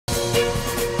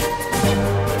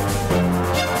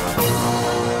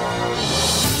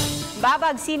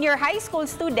Babag Senior High School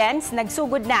students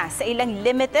nagsugod na sa ilang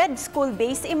limited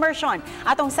school-based immersion.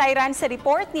 Atong sayran sa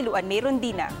report ni Luan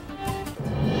Mayrondina.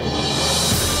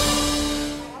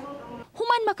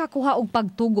 Human makakuha og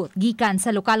pagtugot gikan sa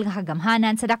lokal nga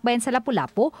hagamhanan sa dakbayan sa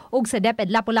Lapu-Lapu ug sa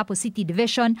DepEd Lapu-Lapu City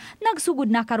Division, nagsugod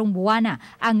na karong buwana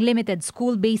ang limited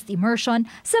school-based immersion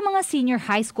sa mga senior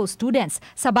high school students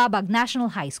sa Babag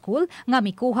National High School nga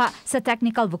mikuha sa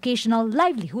Technical Vocational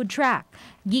Livelihood Track.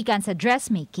 Gikan sa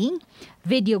dressmaking,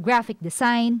 video graphic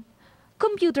design,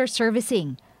 computer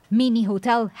servicing, mini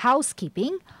hotel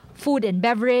housekeeping, food and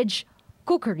beverage,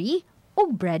 cookery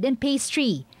ug bread and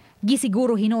pastry.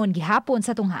 Gisiguro hinuon gihapon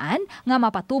sa tunghaan nga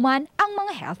mapatuman ang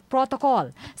mga health protocol.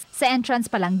 Sa entrance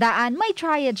palangdaan may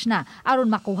triage na aron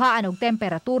makuhaan og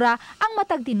temperatura ang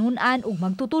matag tinunan ug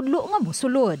magtutudlo nga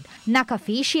mosulod.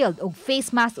 Naka-face shield ug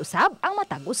face mask usab ang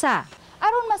matag usa.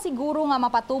 Aron masiguro nga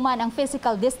mapatuman ang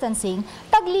physical distancing,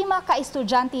 tag-5 ka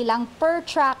estudyante lang per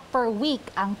track per week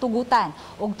ang tugutan.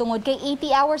 Ug tungod kay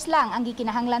 80 hours lang ang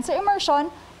gikinahanglan sa immersion,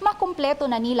 makumpleto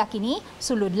na nila kini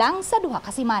sulod lang sa 2 ka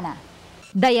semana.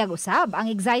 Dayag usab ang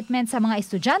excitement sa mga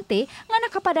estudyante nga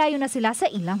nakapadayon na sila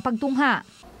sa ilang pagtungha.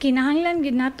 Kinahanglan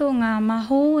gid nato nga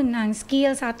mahon ang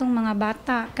skill sa atong mga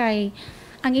bata kay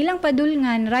ang ilang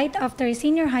padulngan right after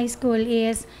senior high school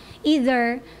is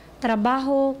either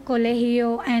trabaho,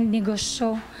 kolehiyo, and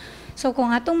negosyo. So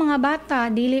kung atong mga bata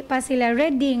dili pa sila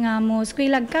ready nga mo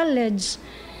eskwela college,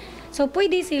 so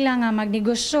pwede sila nga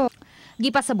magnegosyo.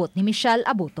 Gipasabot ni Michelle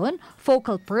Abuton,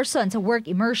 focal person sa work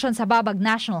immersion sa Babag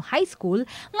National High School,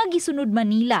 nga gisunod man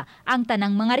nila ang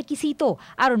tanang mga rekisito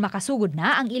aron makasugod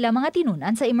na ang ilang mga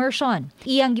tinunan sa immersion.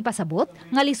 Iyang gipasabot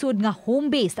nga lisod nga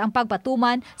home-based ang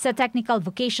pagpatuman sa Technical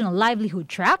Vocational Livelihood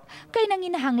Track kay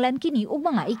nanginahanglan kini og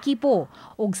mga ekipo.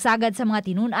 Ug sagad sa mga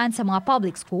tinunan sa mga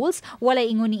public schools, walay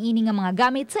ingon niini nga mga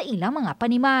gamit sa ilang mga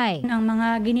panimay. Ang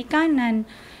mga ginikanan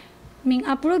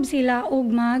ming-approve sila og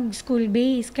mag-school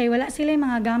base kay wala sila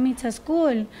mga gamit sa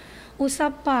school.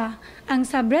 Usap pa, ang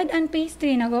sa bread and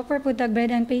pastry, nag-offer po tag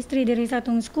bread and pastry diri sa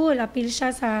atong school, apil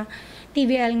siya sa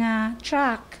TVL nga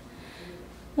track.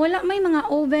 Wala may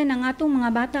mga oven ang atong mga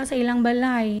bata sa ilang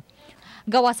balay.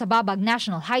 Gawa sa Babag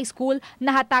National High School,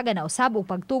 nahatagan na usab og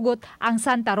pagtugot ang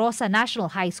Santa Rosa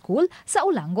National High School sa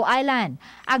Olango Island.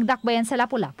 Ang dakbayan sa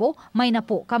Lapu-Lapu, may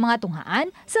napo ka mga tunghaan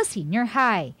sa senior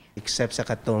high. Except sa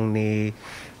katong ni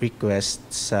request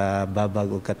sa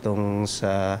Babag o katong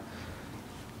sa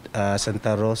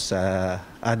Santa Rosa,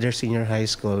 other senior high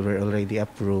school were already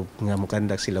approved nga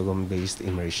mukandak sila home-based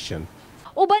immersion.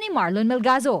 Uban ni Marlon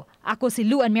Melgazo, ako si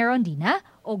Luan Mayrondina,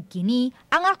 og kini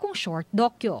ang akong short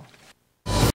dokyo.